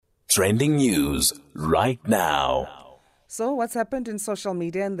Trending news right now. So, what's happened in social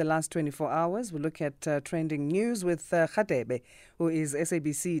media in the last 24 hours? We'll look at trending news with Radebe, who is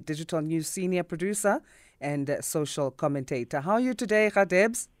SABC Digital News Senior Producer and social commentator. How are you today,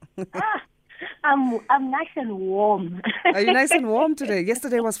 Radebs? I'm nice and warm. Are you nice and warm today?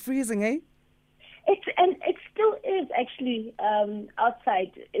 Yesterday was freezing, eh? It still is actually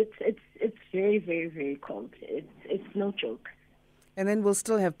outside. It's very, very, very cold. It's no joke. And then we'll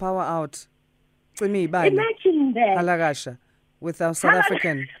still have power out. Imagine that. Halagasha, with our South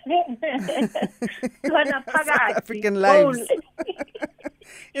African South African lives.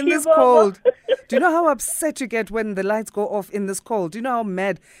 In this cold. Do you know how upset you get when the lights go off in this cold? Do you know how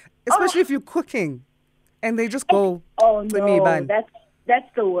mad? Especially if you're cooking and they just go. Oh no, that's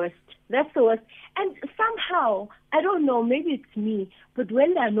the worst. That's the worst. And somehow, I don't know, maybe it's me, but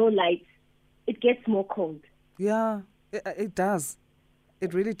when there are no lights, it gets more cold. Yeah, it does.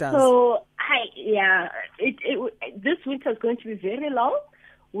 It really does. So, this winter is going to be very long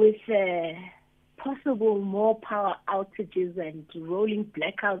with possible more power outages and rolling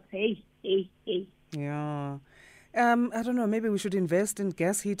blackouts. Hey. Yeah. I don't know, maybe we should invest in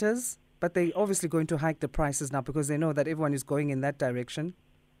gas heaters, but they're obviously going to hike the prices now because they know that everyone is going in that direction.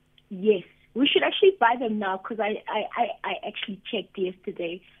 Yes. We should actually buy them now because I actually checked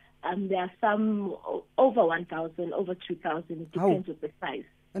yesterday. There are some over 1,000, over 2,000. It depends on the size.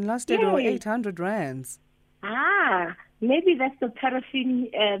 And last year they were 800 rands. Maybe that's the paraffin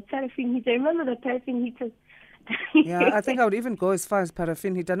heater. Remember the paraffin heaters? Yeah, I think I would even go as far as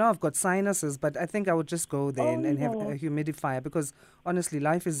paraffin heater. I know I've got sinuses, but I think I would just go there and have a humidifier because honestly,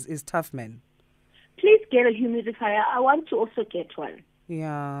 life is tough, man. Please get a humidifier. I want to also get one.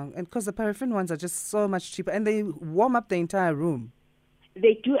 Yeah, and because the paraffin ones are just so much cheaper and they warm up the entire room.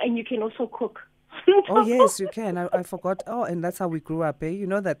 They do, and you can also cook. Oh, yes, you can. I forgot. Oh, and that's how we grew up, eh? You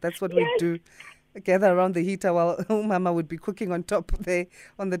know that's what we do. Gather around the heater while Mama would be cooking on top there,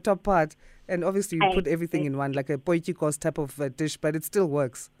 on the top part. And obviously you put everything in one, like a potjiekos type of dish, but it still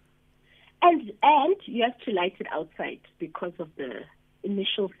works. And you have to light it outside because of the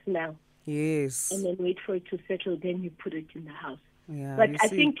initial smell. Yes. And then wait for it to settle, then you put it in the house. Yeah, but I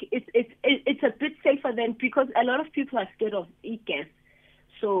think it's a bit safer then because a lot of people are scared of e-gas.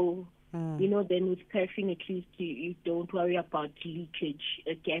 So, then with paraffin, at least you don't worry about leakage,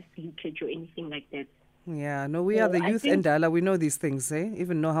 gas leakage or anything like that. Yeah, no, we are the youth and Dala. We know these things, eh?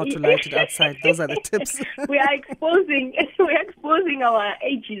 Even know how to light it outside. Those are the tips. we are exposing our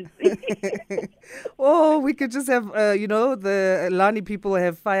ages. Oh, we could just have, the Lani people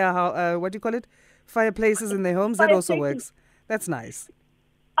have fireplaces in their homes. That also works. That's nice.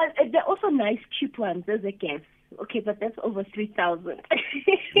 They're also nice, cheap ones. There's a gas. Okay, but that's over 3,000.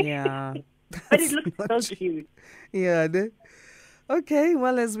 Yeah. But it looks so cute. Yeah. Okay,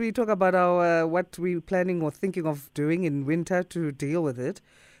 well, as we talk about our what we're planning or thinking of doing in winter to deal with it,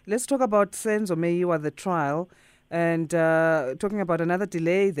 let's talk about Senzo Meyiwa, the trial, and talking about another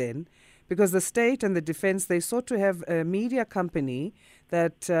delay then, because the state and the defense, they sought to have a media company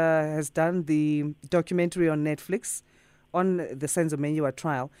that has done the documentary on Netflix on the Senzo Meyiwa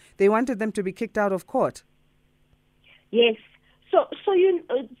trial. They wanted them to be kicked out of court. Yes. So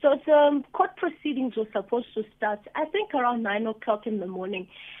the court proceedings were supposed to start, I think, around 9 o'clock in the morning,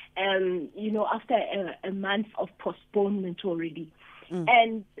 after a month of postponement already.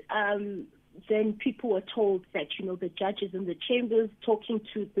 And then people were told that, the judges in the chambers talking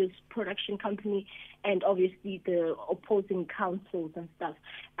to this production company and obviously the opposing counsels and stuff,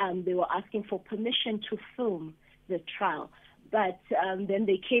 they were asking for permission to film the trial. But then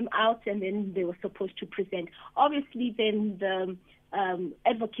they came out and then they were supposed to present. Obviously, then the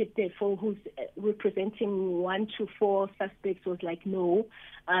advocate therefore who's representing 1 to 4 suspects was like, no,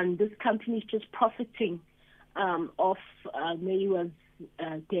 this company is just profiting off Meyiwa's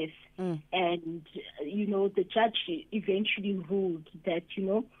death. And, the judge eventually ruled that,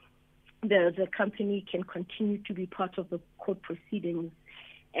 the company can continue to be part of the court proceedings.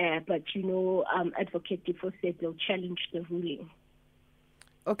 But, Advocate Defo said they'll challenge the ruling.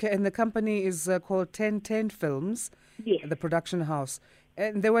 Okay, and the company is called 1010 Films, yes. The production house.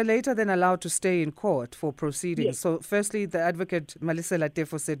 And they were later then allowed to stay in court for proceedings. Yes. So firstly, the advocate, Malisela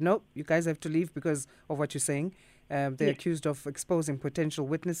Tefo, said, no, you guys have to leave because of what you're saying. They're accused of exposing potential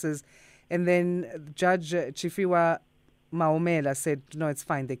witnesses. And then Judge Chifiwa Maomela said, no, it's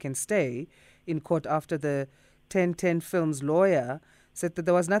fine, they can stay in court after the 1010 Films lawyer said that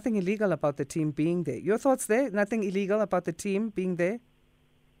there was nothing illegal about the team being there. Your thoughts there? Nothing illegal about the team being there?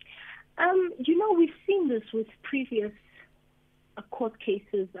 We've seen this with previous court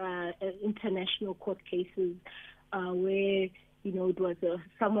cases, international court cases, where it was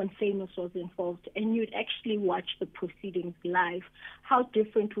someone famous was involved, and you'd actually watch the proceedings live, how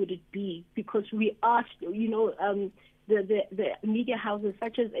different would it be? Because we are, the media houses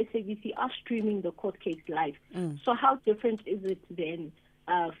such as SABC are streaming the court case live. So how different is it then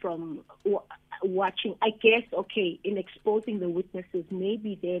from watching? I guess, in exposing the witnesses,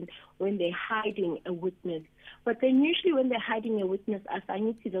 maybe then when they're hiding a witness. But then usually when they're hiding a witness, as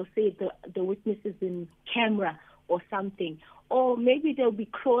Aniti, they'll say the witness is in camera or something. Or maybe there'll be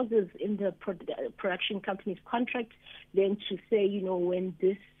clauses in the production company's contract then to say, when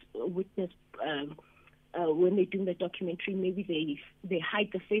this witness, when they're doing the documentary, maybe they hide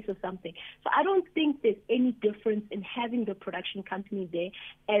the face or something. So I don't think there's any difference in having the production company there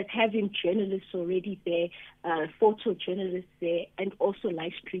as having journalists already there, photojournalists there, and also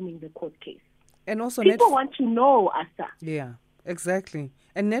live streaming the court case. And also people want to know, Asa. Yeah, exactly.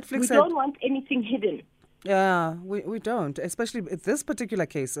 And Netflix we don't want anything hidden. Yeah, we don't, especially this particular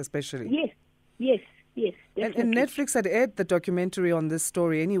case, especially. Yes, definitely. And Netflix had aired the documentary on this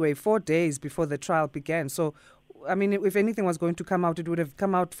story anyway 4 days before the trial began. So, I mean, if anything was going to come out, it would have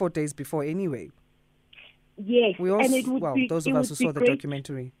come out 4 days before anyway. Yes, and it would be, those of us who saw the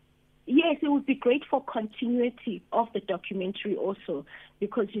documentary. Yes, it would be great for continuity of the documentary also,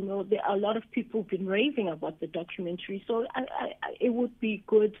 because, there are a lot of people who've been raving about the documentary. So it would be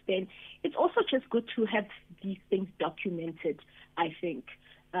good then. It's also just good to have these things documented, I think,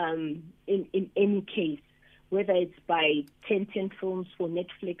 in any case, whether it's by 1010 Films for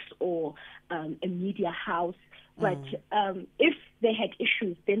Netflix or a media house. But if they had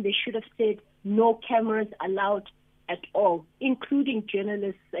issues, then they should have said no cameras allowed at all, including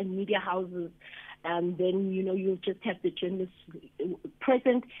journalists and media houses. Then, you'll just have the journalists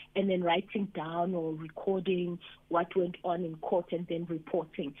present and then writing down or recording what went on in court and then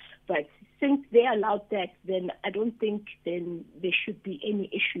reporting. But since they allowed that, then I don't think then there should be any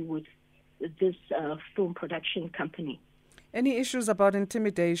issue with this film production company. Any issues about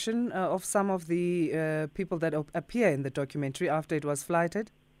intimidation of some of the people that appear in the documentary after it was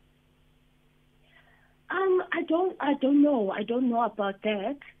flighted? I don't know. I don't know about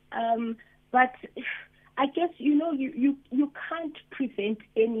that. But I guess, you can't prevent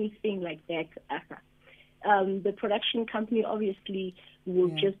anything like that, Asa. The production company obviously will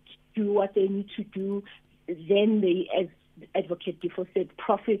just do what they need to do. Then they, as Advocate Difo said,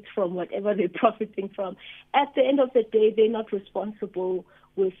 profit from whatever they're profiting from. At the end of the day, they're not responsible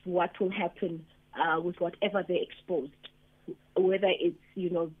with what will happen with whatever they exposed. Whether it's,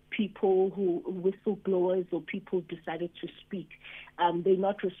 people who whistleblowers or people decided to speak, they're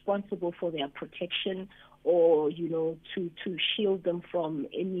not responsible for their protection or, to shield them from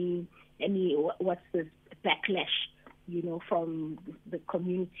any what's this backlash, from the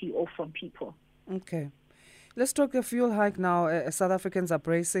community or from people. Okay. Let's talk a fuel hike now. South Africans are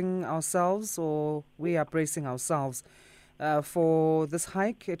bracing ourselves, or we are bracing ourselves for this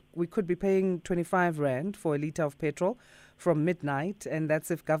hike. We could be paying 25 Rand for a litre of petrol from midnight, and that's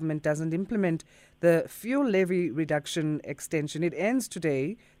if government doesn't implement the fuel levy reduction extension. It ends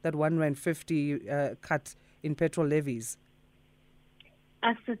today, that 1.50 Rand cut in petrol levies.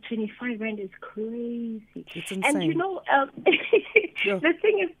 After 25 Rand is crazy. It's insane. And the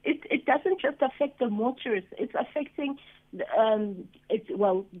thing is, it doesn't just affect the motorists. It's affecting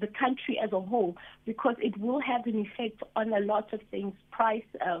the country as a whole, because it will have an effect on a lot of things.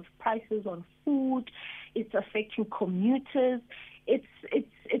 Prices on food. It's affecting commuters.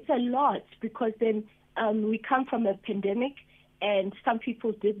 It's a lot, because then we come from a pandemic. And some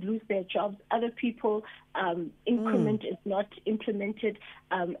people did lose their jobs. Other people, increment is not implemented.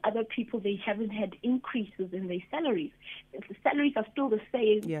 Other people, they haven't had increases in their salaries. The salaries are still the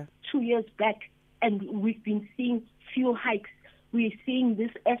same 2 years back, and we've been seeing fuel hikes. We're seeing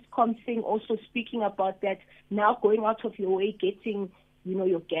this Eskom thing also speaking about that, now going out of your way, getting,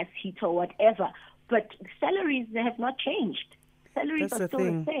 your gas heater or whatever. But salaries, they have not changed. Salaries are still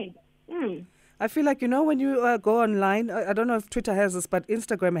the same. I feel like, when you go online, I don't know if Twitter has this, but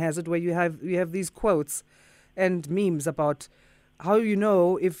Instagram has it, where you have these quotes and memes about how you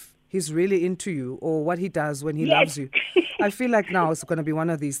know if he's really into you or what he does when he loves you. I feel like now it's going to be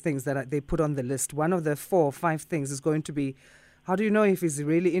one of these things that they put on the list. One of the 4 or 5 things is going to be, how do you know if he's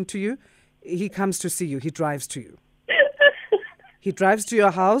really into you? He comes to see you. He drives to you. He drives to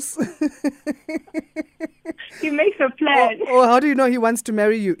your house. He makes a plan. Or how do you know he wants to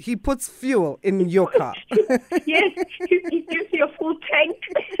marry you? He puts fuel in your car. Yes, he gives you a full tank.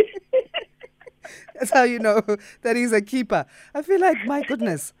 That's how you know that he's a keeper. I feel like, my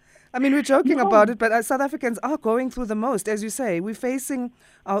goodness. I mean, we're joking about it, but South Africans are going through the most. As you say, we're facing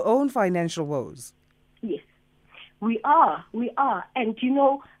our own financial woes. Yes. We are. And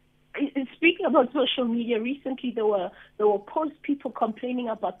speaking about social media, recently there were posts, people complaining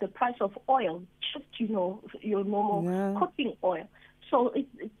about the price of oil, just your normal cooking oil. So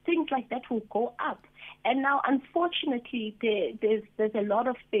things like that will go up. And now, unfortunately, there's a lot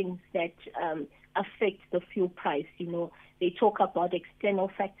of things that affect the fuel price. They talk about external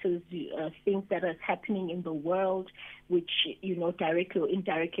factors, things that are happening in the world, which directly or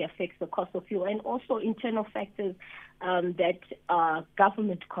indirectly affects the cost of fuel, and also internal factors that are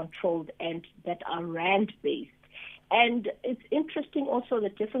government controlled and that are rand based. And it's interesting also the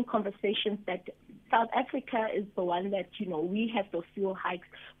different conversations that South Africa is the one that, we have the fuel hikes,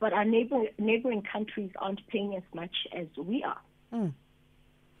 but our neighboring countries aren't paying as much as we are.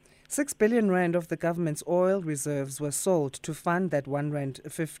 6 billion rand of the government's oil reserves were sold to fund that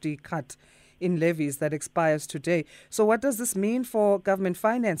R1.50 cut in levies that expires today. So what does this mean for government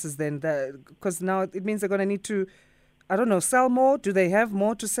finances then? Because now it means they're going to need to, sell more? Do they have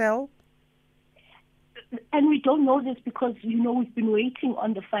more to sell? And we don't know this because, we've been waiting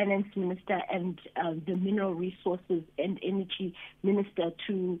on the finance minister and the mineral resources and energy minister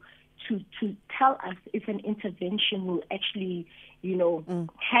to tell us if an intervention will actually,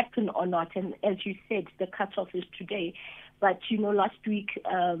 happen or not. And as you said, the cutoff is today. But, last week,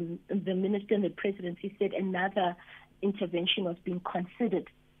 the minister and the presidency said another intervention was being considered.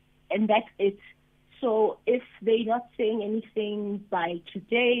 And that's it. So if they're not saying anything by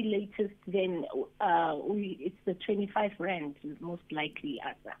today latest, then it's the 25 rand most likely,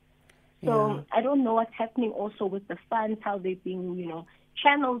 Asa. So I don't know what's happening also with the funds, how they're being,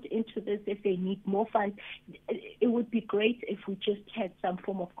 channeled into this, if they need more funds. It would be great if we just had some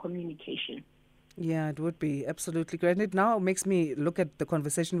form of communication. Yeah, it would be absolutely great. And it now makes me look at the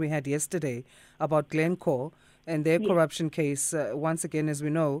conversation we had yesterday about Glencore and their corruption case. Once again, as we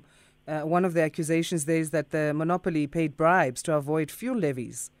know, one of the accusations there is that the monopoly paid bribes to avoid fuel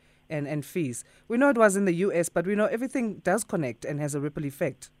levies and fees. We know it was in the US, but we know everything does connect and has a ripple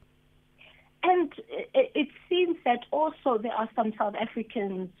effect. And it seems that also there are some South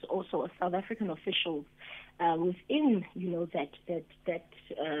African officials within, that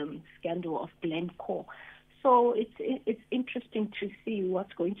scandal of Glencore. So it's interesting to see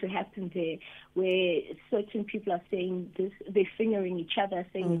what's going to happen there, where certain people are saying this, they're fingering each other,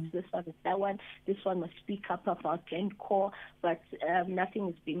 saying it's this one, it's that one. This one must speak up about Glencore, but nothing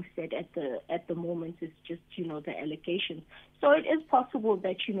is being said at the moment. It's just the allegations. So it is possible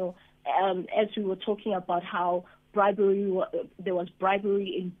that as we were talking about how there was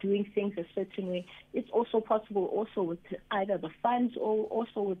bribery in doing things a certain way. It's also possible also with either the funds or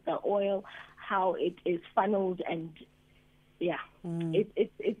also with the oil, how it is funneled, and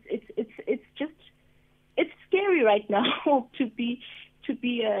it's scary right now to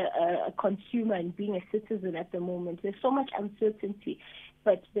be a consumer and being a citizen at the moment. There's so much uncertainty,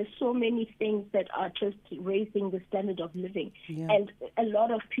 but there's so many things that are just raising the standard of living, and a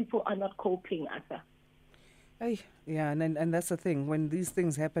lot of people are not coping, Asa. And that's the thing. When these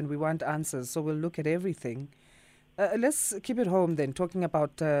things happen, we want answers, so we'll look at everything. Let's keep it home then, talking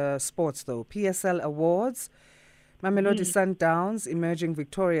about sports though. PSL Awards, Mamelodi Sundowns emerging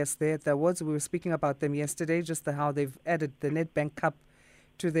victorious there at the awards. We were speaking about them yesterday, just how they've added the Nedbank Cup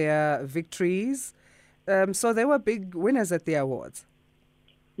to their victories. So they were big winners at the awards.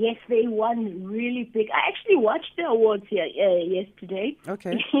 Yes, they won really big. I actually watched the awards here yesterday.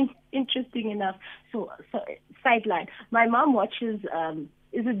 Okay. Interesting enough. So sideline. My mom watches,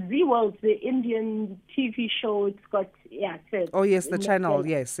 is it Z World, the Indian TV show? It's got, oh, yes, the channel.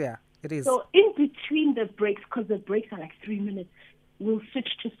 Yes, it is. So in between the breaks, because the breaks are like 3 minutes, we'll switch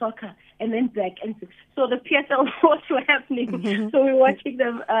to soccer and then back. And so the PSL awards were happening. So we're watching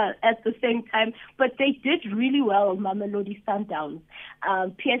them at the same time. But they did really well, Mamelodi Sundowns.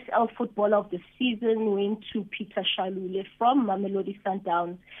 PSL Footballer of the Season went to Peter Shalule from Mamelodi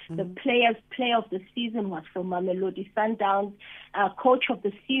Sundowns. The Player of the Season was from Mamelodi Sundowns. Coach of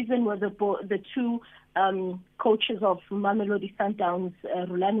the Season were the two coaches of Mamelodi Sundowns,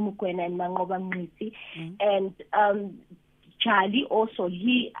 Rulani Mukwena and Mangoba Mnisi. And Charlie also,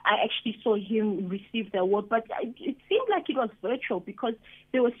 I actually saw him receive the award, but it seemed like it was virtual because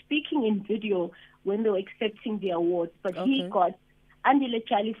they were speaking in video when they were accepting the awards. But he got, Andile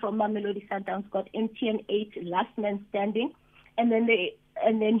Charlie from Mamelodi Sundowns got MTN 8 last man standing, and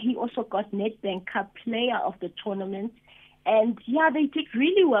then he also got Nedbank Cup Player of the tournament. And they did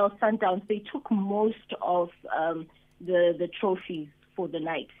really well, Sundowns. They took most of the trophies for the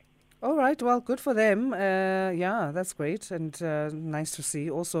night. All right, well, good for them. That's great and nice to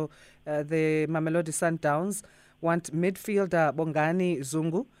see. Also, the Mamelodi Sundowns want midfielder Bongani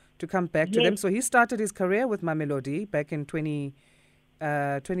Zungu to come back to them. So he started his career with Mamelodi back in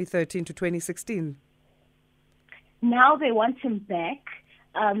 2013 to 2016. Now they want him back.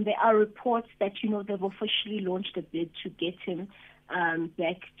 There are reports that, they've officially launched a bid to get him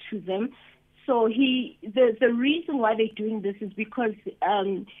back to them. So the reason why they're doing this is because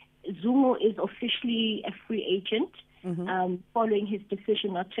Zungu is officially a free agent following his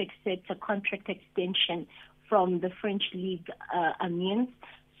decision not to accept a contract extension from the French League Amiens.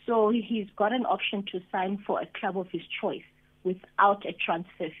 So he's got an option to sign for a club of his choice without a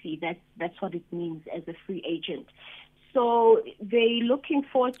transfer fee. That's what it means as a free agent. So they're looking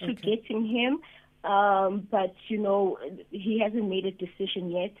forward to getting him. But, he hasn't made a decision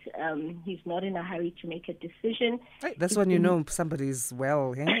yet. He's not in a hurry to make a decision. Right. That's when you know somebody's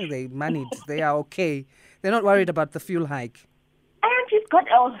well. Yeah? They moneyed. They are okay. They're not worried about the fuel hike. And he's got,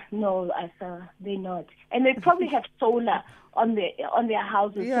 no, Asa, they're not. And they probably have solar on their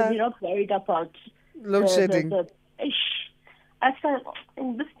houses, so they're not worried about load shedding. Asa,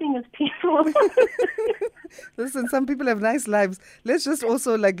 this thing is painful. Listen, some people have nice lives. Let's just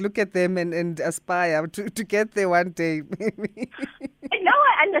also look at them and aspire to get there one day. Maybe. And now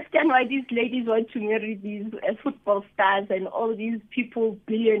I understand why these ladies want to marry these football stars and all these people,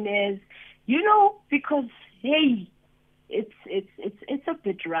 billionaires. Because hey, it's a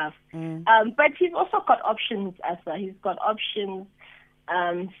bit rough. But he's also got options, Asa. He's got options.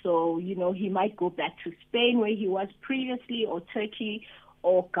 So, he might go back to Spain where he was previously, or Turkey,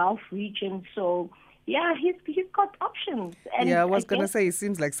 or Gulf region. So, yeah, he's got options. And I was going to say, he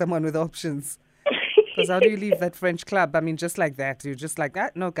seems like someone with options. Because how do you leave that French club? I mean, just like that. You're just like,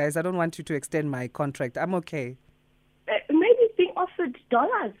 no, guys, I don't want you to extend my contract. I'm okay. Maybe being offered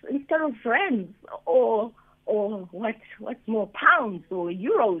dollars instead of rands, or what's more, pounds or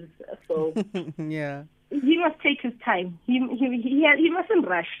euros. So yeah. He must take his time. He mustn't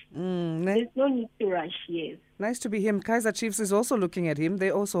rush. There's no need to rush, yes. Nice to be him. Kaizer Chiefs is also looking at him.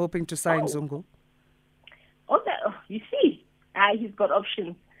 They're also hoping to sign Zungu. You see, he's got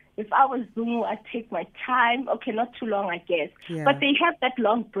options. If I was Zungu, I'd take my time. Okay, not too long, I guess. Yeah. But they have that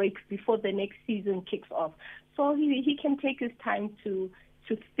long break before the next season kicks off. So he can take his time to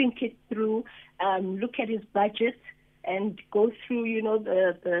think it through, look at his budget, and go through,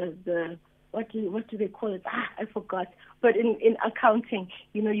 the what do they call it? I forgot. But in accounting,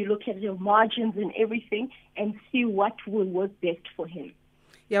 you look at your margins and everything and see what will work best for him.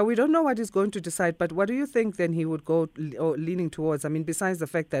 Yeah, we don't know what he's going to decide, but what do you think then he would go leaning towards? I mean, besides the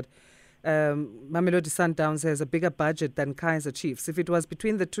fact that Mamelodi Sundowns has a bigger budget than Kaizer Chiefs, if it was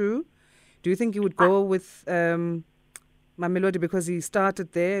between the two, do you think he would go with Mamelodi because he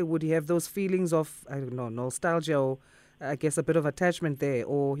started there? Would he have those feelings of, I don't know, nostalgia or I guess a bit of attachment there,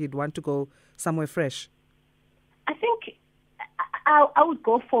 or he'd want to go somewhere fresh? I think I would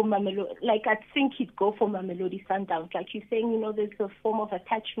go for Mamelodi. I think he'd go for Mamelodi Sundowns. Like you're saying, there's a form of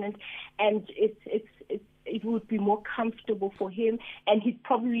attachment, and it would be more comfortable for him, and he'd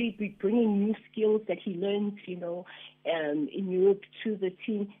probably be bringing new skills that he learned, in Europe to the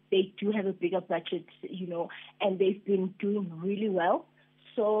team. They do have a bigger budget, and they've been doing really well.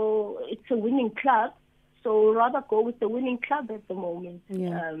 So it's a winning club. So rather go with the winning club at the moment,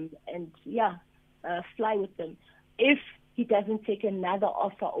 fly with them. If he doesn't take another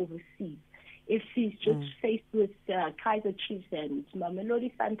offer overseas, if he's just faced with Kaizer Chiefs and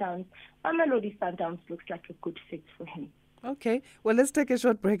Mamelodi Sundowns looks like a good fit for him. Okay, well, let's take a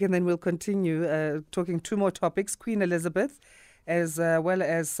short break and then we'll continue talking two more topics. Queen Elizabeth, as well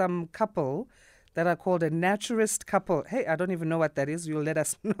as some couple that are called a naturist couple. Hey, I don't even know what that is. You'll let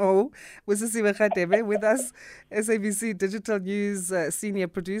us know. Busisiwe Radebe with us, SABC Digital News senior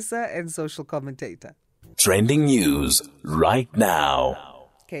producer and social commentator. Trending news right now.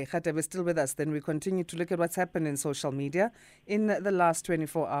 Okay, Radebe is still with us. Then we continue to look at what's happened in social media in the last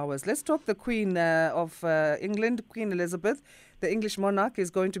 24 hours. Let's talk the Queen of England, Queen Elizabeth. The English monarch is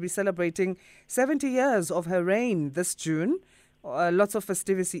going to be celebrating 70 years of her reign this June. Lots of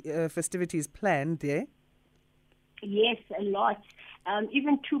festivities planned there. Yes, a lot.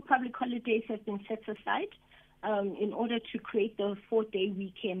 Even 2 public holidays have been set aside in order to create the 4-day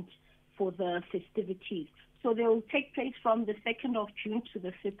weekend for the festivities. So they will take place from the 2nd of June to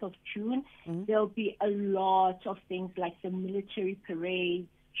the 5th of June. There'll be a lot of things like the military parade,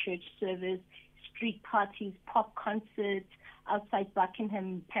 church service, street parties, pop concerts outside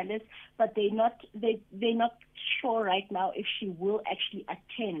Buckingham Palace, but they're not sure right now if she will actually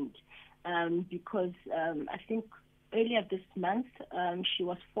attend because I think earlier this month she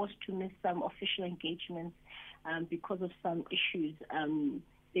was forced to miss some official engagements because of some issues.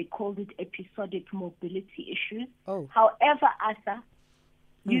 They called it episodic mobility issues. Oh. However, Asa,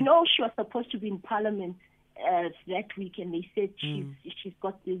 You know, she was supposed to be in Parliament that week, and they said she's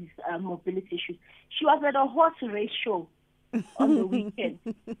got these mobility issues. She was at a horse race show on the weekend.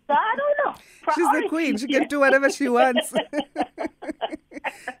 So I don't know. She's the queen. She can do whatever she wants.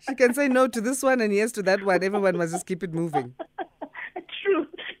 She can say no to this one and yes to that one. Everyone must just keep it moving. True.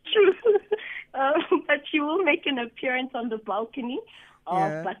 But she will make an appearance on the balcony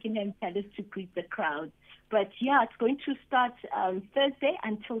of Buckingham Palace to greet the crowd. But yeah, it's going to start Thursday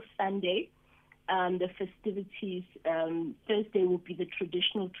until Sunday. The festivities. Thursday will be the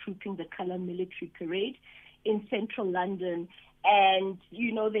traditional Trooping the Colour military parade in central London. And,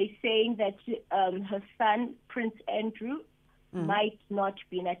 you know, they're saying that her son, Prince Andrew, might not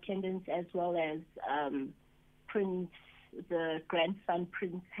be in attendance, as well as the grandson,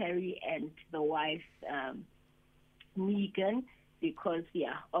 Prince Harry, and the wife, Meghan, because,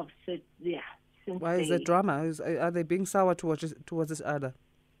 why is there drama? Are they being sour towards each other?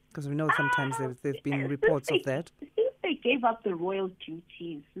 Because we know sometimes there've been reports of that. Since they gave up the royal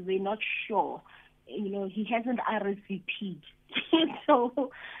duties, they're not sure. You know, he hasn't RSVP'd,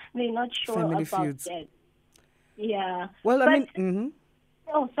 so they're not sure Family about feuds. that. Yeah. Well, I mean...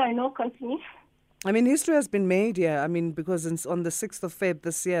 Oh, sorry, no, continue. I mean, history has been made, yeah. I mean, because on the 6th of Feb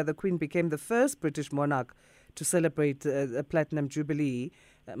this year, the Queen became the first British monarch to celebrate a Platinum Jubilee,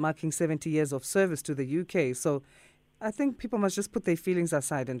 marking 70 years of service to the UK. So I think people must just put their feelings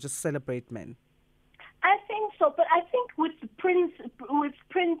aside and just celebrate men. I think so, but I think with Prince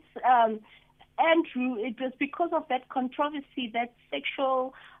Andrew, it was because of that controversy, that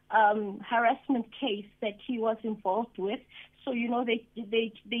sexual harassment case that he was involved with. So, you know, they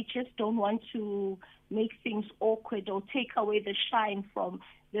just don't want to make things awkward or take away the shine from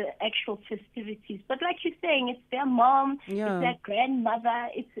the actual festivities. But like you're saying, it's their mom, it's their grandmother.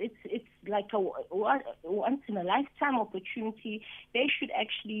 It's like a once in a lifetime opportunity. They should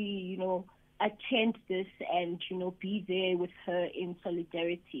actually, you know, attend this and, you know, be there with her in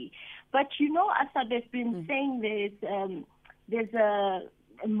solidarity. But, you know, Asa, they've been saying there's a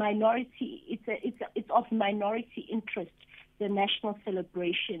minority, it's of minority interest, the national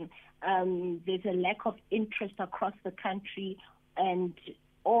celebration. There's a lack of interest across the country, and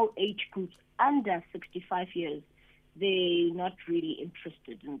all age groups under 65 years, they're not really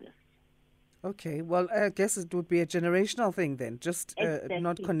interested in this. Okay, well, I guess it would be a generational thing then, just Exactly.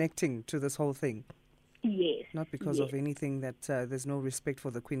 not connecting to this whole thing. Yes. Not because of anything that there's no respect for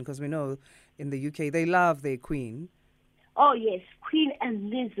the Queen, because we know in the UK they love their Queen. Oh, yes, Queen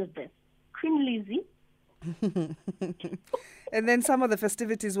Elizabeth. Queen Lizzie. And then some of the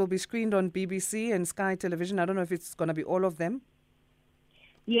festivities will be screened on BBC and Sky Television. I don't know if it's going to be all of them.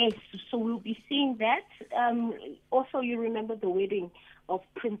 Yes, so we'll be seeing that. Also, you remember the wedding of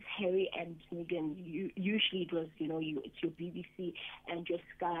Prince Harry and Meghan. Usually it was, you know, it's your BBC and your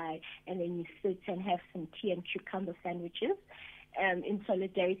Sky, and then you sit and have some tea and cucumber sandwiches in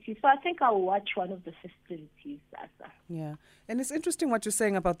solidarity. So I think I'll watch one of the festivities, Asa. Yeah, and it's interesting what you're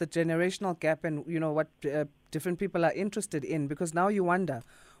saying about the generational gap and, you know, what different people are interested in, because now you wonder,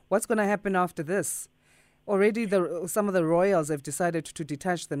 what's going to happen after this? Already some of the royals have decided to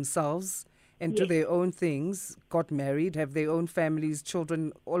detach themselves and do their own things, got married, have their own families,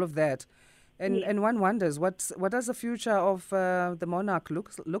 children, all of that. And one wonders, what does the future of the monarch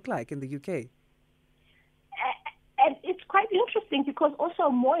look like in the UK? And it's quite interesting because also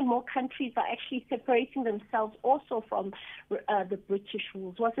more and more countries are actually separating themselves also from the British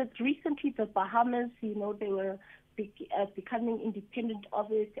rules. Was it recently the Bahamas, you know, they were becoming independent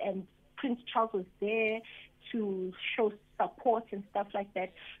of it, and Prince Charles was there to show support and stuff like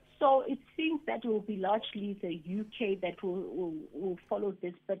that. So it seems that it will be largely the UK that will follow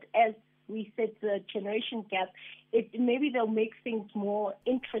this. But as we said, the generation gap, maybe they'll make things more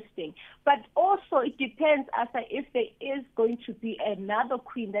interesting. But also it depends, Asa, if there is going to be another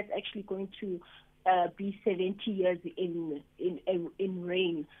queen that's actually going to be 70 years in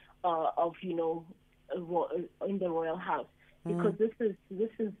reign of, you know, in the royal house. Because this is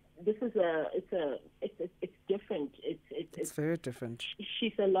it's different. It's very different.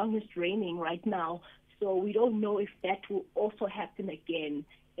 She's the longest reigning right now, so we don't know if that will also happen again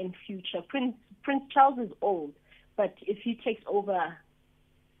in future. Prince Charles is old, but if he takes over,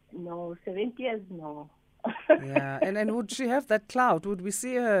 70 years, no. Yeah, and would she have that clout? Would we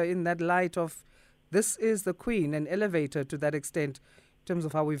see her in that light of, this is the Queen, and elevate her to that extent? In terms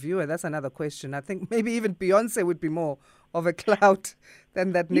of how we view her, that's another question. I think maybe even Beyonce would be more of a clout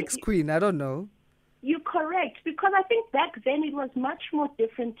than that next queen. I don't know. You're correct, because I think back then it was much more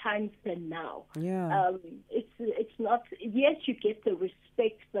different times than now. Yeah. It's not. Yes, you get the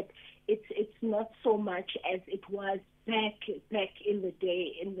respect, but it's not so much as it was back in the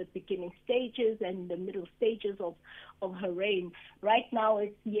day, in the beginning stages and the middle stages of her reign. Right now,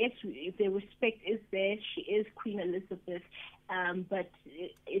 it's yes, the respect is there. She is Queen Elizabeth, but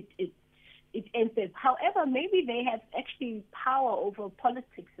it ends there. However, maybe they have actually power over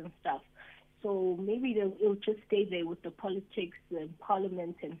politics and stuff. So maybe it'll just stay there with the politics and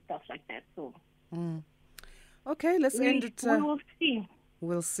parliament and stuff like that. So, okay, let's end it. We will see.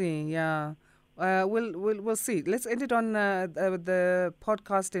 We'll see. Yeah, we'll see. Let's end it on the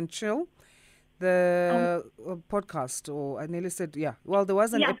podcast and chill. The podcast, or I nearly said, yeah. Well, there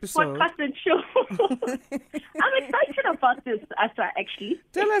was an episode. Podcast and chill. I'm excited about this, Asa. Actually,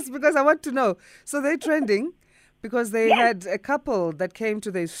 tell us, because I want to know. So they're trending. Because they had a couple that came to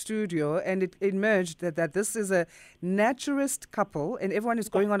their studio, and it emerged that this is a naturist couple, and everyone is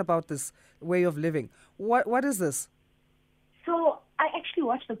going on about this way of living. What is this? So I actually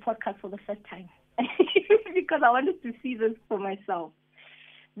watched the podcast for the first time because I wanted to see this for myself.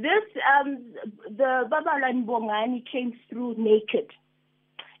 This, the Babalwane Bongani came through naked.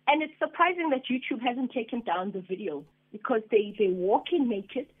 And it's surprising that YouTube hasn't taken down the video, because they walk in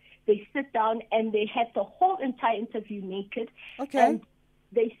naked. They sit down and they had the whole entire interview naked. Okay. And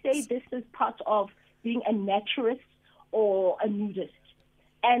they say this is part of being a naturist or a nudist.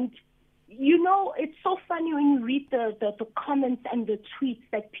 And, you know, it's so funny when you read the comments and the tweets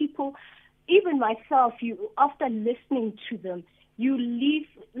that people, even myself, after listening to them, you leave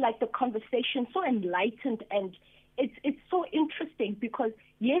like the conversation so enlightened, and it's so interesting because,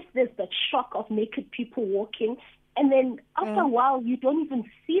 yes, there's that shock of naked people walking. And then after a while, you don't even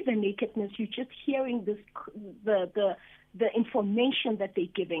see the nakedness. You're just hearing the information that they're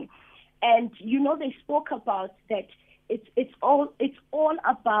giving. And, you know, they spoke about that it's all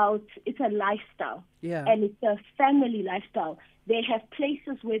about, it's a lifestyle. Yeah. And it's a family lifestyle. They have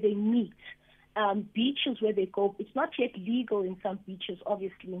places where they meet, beaches where they go. It's not yet legal in some beaches,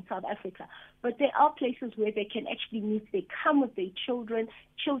 obviously, in South Africa. But there are places where they can actually meet. They come with their children.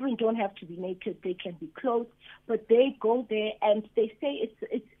 Children don't have to be naked. They can be clothed. But they go there, and they say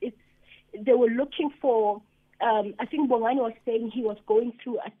they were looking for, I think Bongani was saying he was going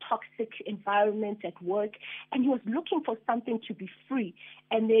through a toxic environment at work, and he was looking for something to be free.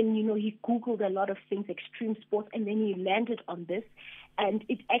 And then, you know, he Googled a lot of things, extreme sports, and then he landed on this. And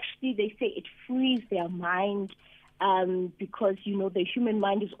it actually, they say it frees their mind, because, you know, the human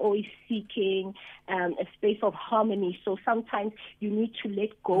mind is always seeking a space of harmony. So sometimes you need to let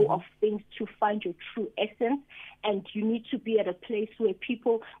go of things to find your true essence. And you need to be at a place where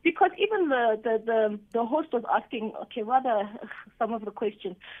people, because even the host was asking, okay, rather some of the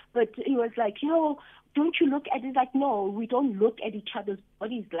questions, but he was like, don't you look at it? Like, no, we don't look at each other's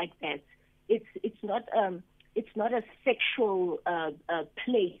bodies like that. It's not a sexual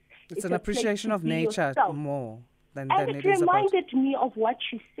place. It's an appreciation of nature yourself. more than and it it is reminded me of what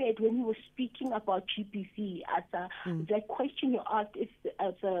you said when you were speaking about GBV, as that question you asked, if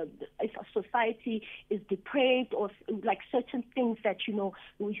a society is depraved, or like certain things that, you know,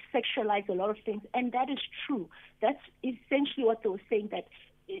 we sexualize a lot of things, and that is true. That's essentially what they were saying, that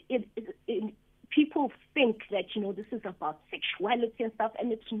people think that, you know, this is about sexuality and stuff,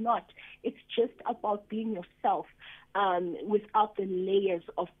 and it's not. It's just about being yourself, without the layers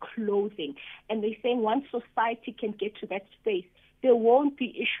of clothing. And they're saying once society can get to that space, there won't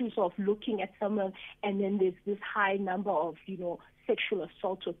be issues of looking at someone and then there's this high number of, you know, sexual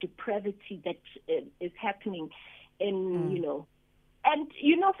assault or depravity that is happening in, you know. And,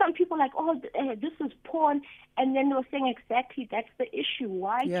 you know, some people are like, this is porn. And then they were saying exactly that's the issue.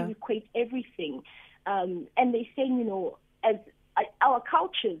 Why do we equate everything? And they're saying, you know, as our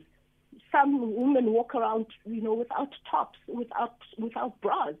cultures, some women walk around, you know, without tops, without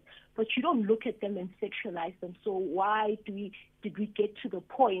bras, but you don't look at them and sexualize them. So why did we get to the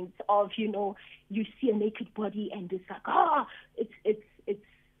point of, you know, you see a naked body and it's like,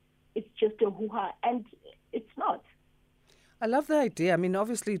 it's just a hoo-ha, and it's not. I love the idea. I mean,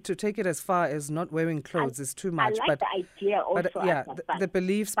 obviously, to take it as far as not wearing clothes is too much. I like the idea also. But yeah, the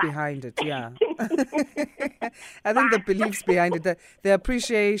beliefs behind it, yeah. I think the beliefs behind it, the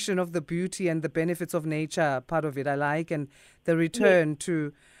appreciation of the beauty and the benefits of nature, part of it I like, and the return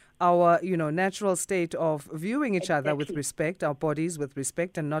to our, you know, natural state of viewing each other with respect, our bodies with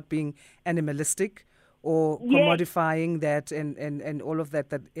respect, and not being animalistic or commodifying that and all of that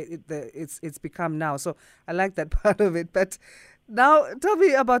it's become now. So I like that part of it. But now tell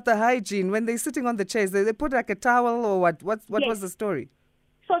me about the hygiene. When they're sitting on the chairs, they put like a towel or what? What was the story?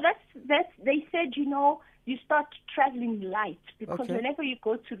 So that's they said, you start traveling light because Okay. whenever you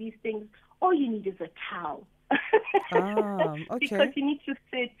go to these things, all you need is a towel. Okay. Because you need to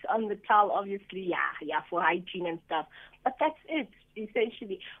sit on the towel, obviously, for hygiene and stuff. But that's it,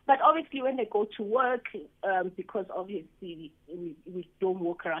 essentially. But obviously, when they go to work, because obviously we don't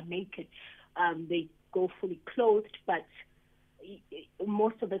walk around naked, they go fully clothed. But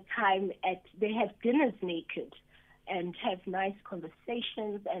most of the time, they have dinners naked and have nice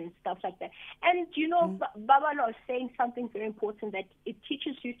conversations and stuff like that. And, Babalo is saying something very important, that it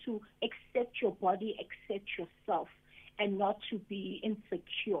teaches you to accept your body, accept yourself, and not to be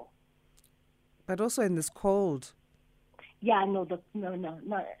insecure. But also in this cold. Yeah, no.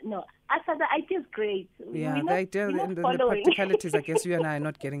 Asa, the idea is great. Yeah, We're the not- idea we're not and the following. practicalities, I guess you and I are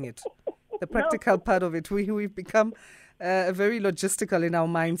not getting it. The practical part of it, we've become very logistical in our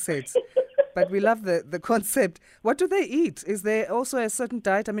mindsets. But we love the concept. What do they eat? Is there also a certain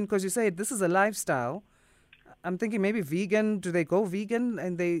diet? I mean, because you say this is a lifestyle. I'm thinking maybe vegan. Do they go vegan?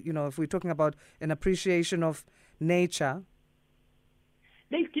 And they, if we're talking about an appreciation of nature.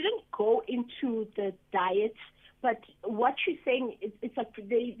 They didn't go into the diet, but what you're saying is it's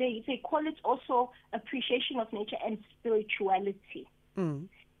they call it also appreciation of nature and spirituality,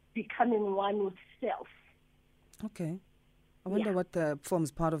 becoming one with self. Okay. I wonder what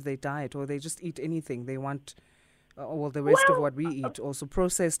forms part of their diet, or they just eat anything they want, or the rest of what we eat, also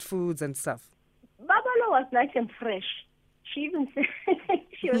processed foods and stuff. Babalo was nice and fresh. She even said,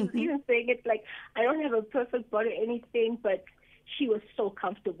 she was even saying it like, I don't have a perfect body or anything, but she was so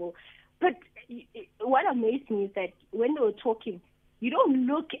comfortable. But what amazed me is that when they were talking, you don't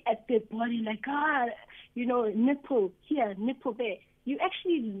look at their body like, nipple here, nipple there. You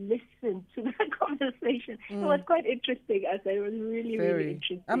actually listen to the conversation. It was quite interesting. It was really, really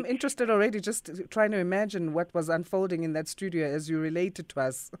interesting. I'm interested already, just trying to imagine what was unfolding in that studio as you related to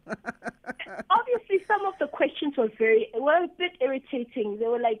us. Obviously, some of the questions were a bit irritating. They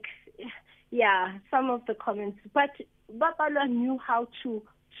were like, some of the comments. But Babala knew how to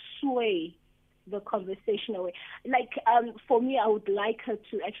sway the conversation away. Like, for me, I would like her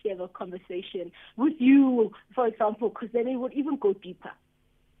to actually have a conversation with you, for example, because then it would even go deeper.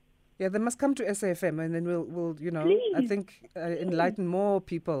 Yeah, they must come to SAFM, and then we'll I think enlighten more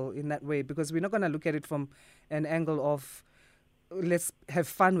people in that way, because we're not going to look at it from an angle of let's have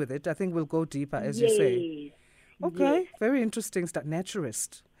fun with it. I think we'll go deeper, as you say. Okay, very interesting stuff.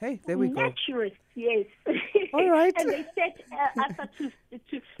 Naturist. Hey, there we go. Naturist, yes. All right. And they said after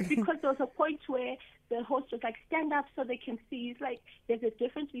because there was a point where the host was like, stand up so they can see. It's like there's a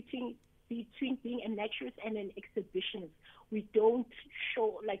difference between being a naturist and an exhibitionist. We don't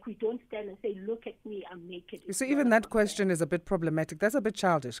stand and say, look at me, I'm naked. You see, even that question is a bit problematic. That's a bit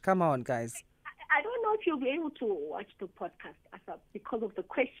childish. Come on, guys. I don't know if you'll be able to watch the podcast because of the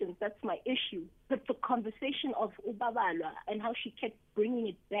questions. That's my issue. But the conversation of Ubabalwa and how she kept bringing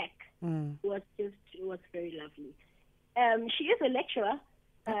it back was very lovely. She is a lecturer.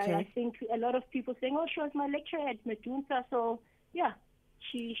 Okay. I think a lot of people saying, "Oh, she was my lecturer at Medunsa." So yeah,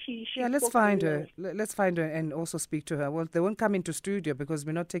 she. Yeah, let's find her. Let's find her and also speak to her. Well, they won't come into studio because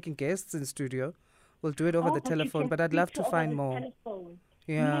we're not taking guests in studio. We'll do it over the telephone. But I'd love to find more. Telephone.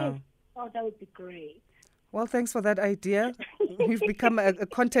 Yeah. Yes. Oh, that would be great. Well, thanks for that idea. You've become a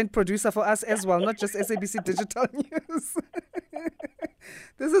content producer for us as well, not just SABC Digital News.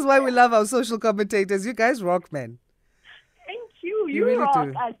 This is why we love our social commentators. You guys rock, man. Thank you. You really rock,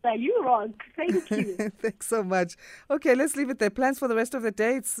 do. Asa. You rock. Thank you. Thanks so much. Okay, let's leave it there. Plans for the rest of the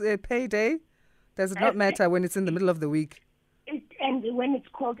day? It's payday. Does it not matter when it's in the middle of the week? And when it's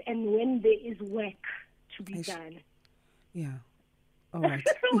called and when there is work to be done. Yeah. All right.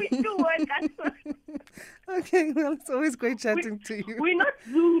 We do work. Okay, well, it's always great chatting to you. We're not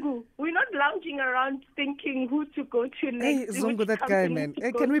Zungu. We're not lounging around thinking who to go to next. Hey, Zungu, that guy, man.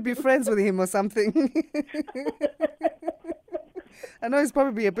 Hey, can we be friends with him or something? I know he's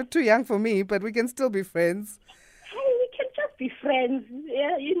probably a bit too young for me, but we can still be friends. Hey, we can just be friends.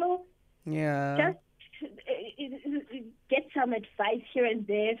 Yeah, Yeah. Just get some advice here and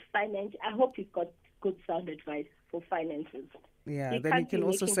there. Finance. I hope you've got good sound advice for finances. Yeah, then he can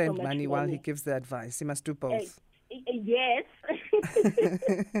also send money while he gives the advice. He must do both. Yes.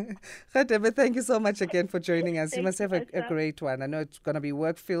 Radebe, thank you so much again for joining us. You must have a great one. I know it's going to be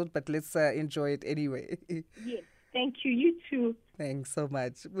work-filled, but let's enjoy it anyway. Yes, thank you. You too. Thanks so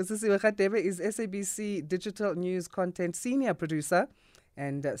much. Busisiwe Radebe is SABC Digital News Content Senior Producer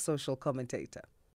and social commentator.